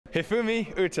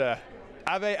Hifumi Uta,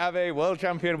 ABE world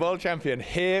champion.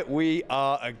 Here we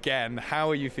are again. How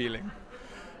are you feeling?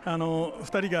 2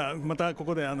人がまたこ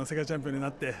こで世界チャンピオンにな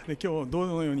って、で今日ど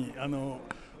のように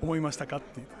思いましたかっ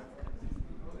ていう。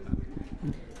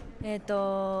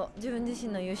自分自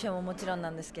身の優勝ももちろんな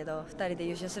んですけど、2人で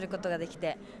優勝することができ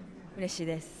て嬉しい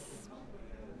です。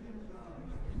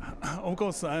Of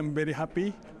course, I'm very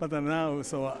happy, but now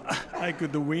so I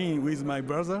could win with my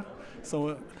brother,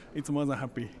 so it's more than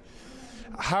happy.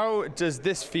 How does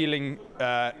this feeling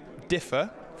differ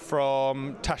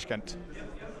from Tashkent?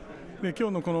 で今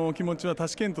日のこの気持ちはタ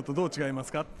シケントとどう違いま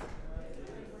すか？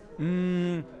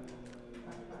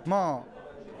まあ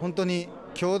本当に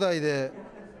兄弟で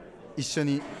一緒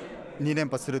に2連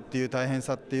覇するっていう大変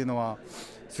さっていうのは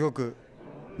すごく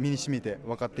身に染みて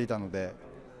分かっていたので、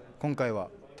今回は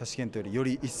タシケントよ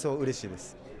り一層嬉しいで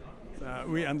す。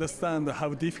We understand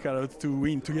how difficult to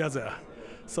win together,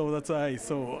 so that's why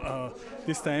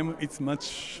this time it's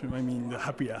much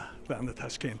happier than the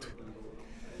Tashkent.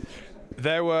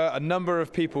 There were a number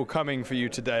of people coming for you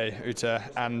today, Uta,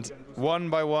 and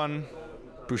one by one,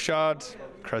 Bouchard,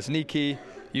 Krasniki,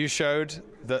 you showed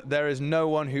that there is no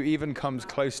one who even comes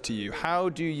close to you. How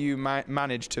do you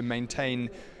manage to maintain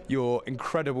your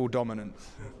incredible dominance?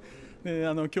 で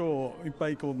今日いっぱ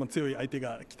い強い相手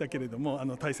が来たけれども、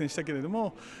対戦したけれど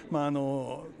も、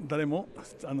誰も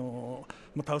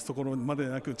倒すところまで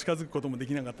なく近づくこともで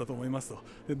きなかったと思いますと。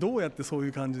でどうやってそうい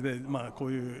う感じで、こ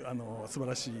ういう素晴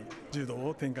らしい柔道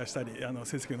を展開したり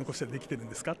成績を残したりできてるん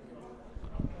ですか？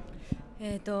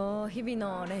日々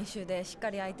の練習でしっ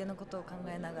かり相手のことを考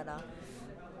えなが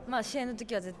ら、試合の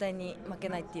時は絶対に負け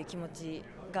ないっていう気持ち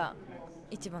が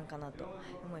一番かなと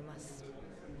思います。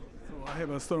I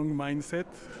have a strong mindset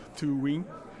to win,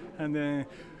 and then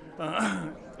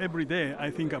every day I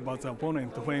think about the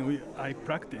opponent when I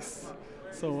practice.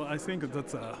 So I think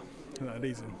that's a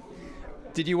reason.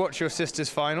 Did you watch your sister's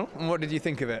final, and what did you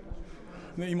think of it?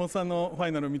 妹さんのファ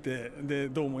イナルを見てで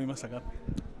どう思いましたか？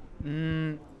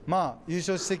優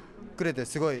勝してくれて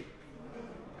すごい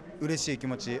嬉しい気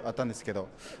持ちあったんですけど、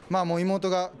もう妹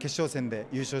が決勝戦で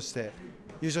優勝して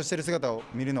る姿を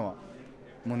見るのは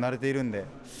もう慣れているんで。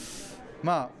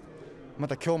ま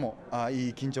た今日もい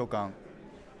い緊張感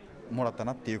もらった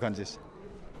なっていう感じでした。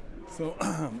So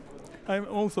I'm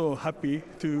also happy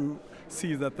to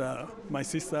see that my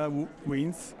sister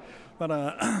wins,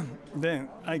 but then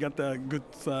I got a good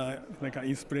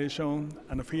inspiration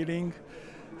and a feeling,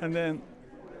 and then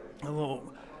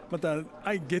but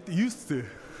I get used to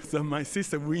that my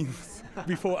sister wins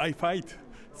before I fight,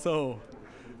 so.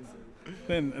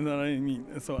 Then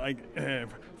I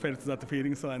felt that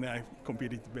feeling, so and I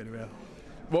competed very well.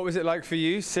 What was it like for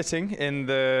you sitting in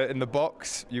the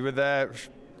box? You were there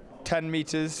 10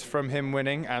 meters from him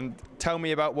winning, and tell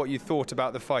me about what you thought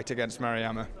about the fight against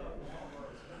Maruyama.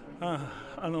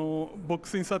 ボック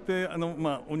スに座って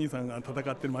お兄さんが戦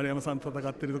ってる丸山さんと戦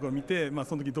ってるところを見て、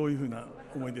その時どういうふうな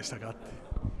思いでしたかって。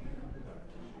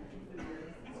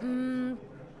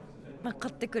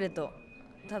勝ってくれと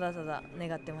ただただ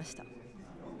願ってました。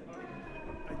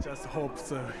I just hope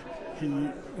he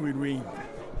will win.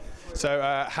 So,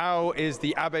 how is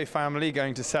the Abe family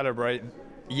going to celebrate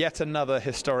yet another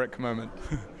historic moment?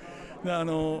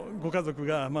 ご家族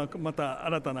がまた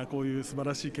新たなこういう素晴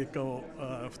らしい結果を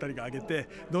2人が挙げて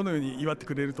どのように祝って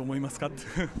くれると思いますか？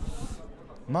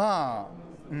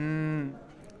今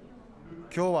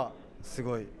日はす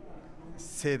ごい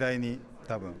盛大に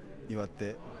多分祝っ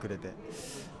てくれて、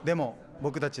でも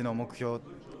僕たちの目標っ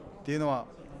ていうのは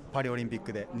パリオリンピッ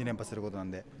クで2連覇することな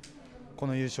んで、こ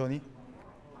の優勝に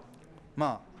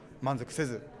満足せ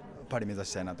ずパリ目指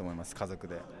したいなと思います。家族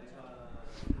で。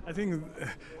I think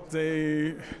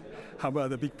they have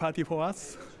a big party for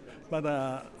us, but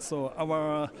so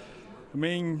our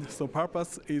main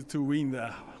purpose is to win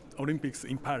the Olympics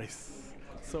in Paris.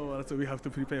 So we have to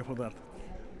prepare for that.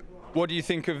 What do you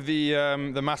think of the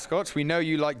mascots? We know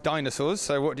you like dinosaurs,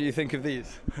 so what do you think of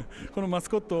these? このマス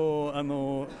コット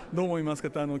どう思いますか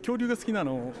って恐竜が好きな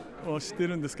のを知って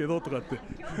るんですけどとかって。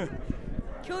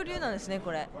恐竜なんですね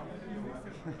これ。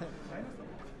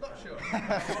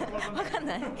わかん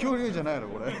ない。恐竜じゃないの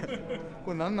これ。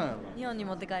これなんなんやろ。日本に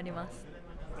持って帰ります。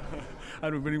I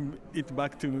will bring it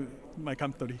back to my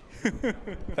country.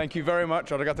 Thank you very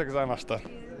much. ありがとうございました。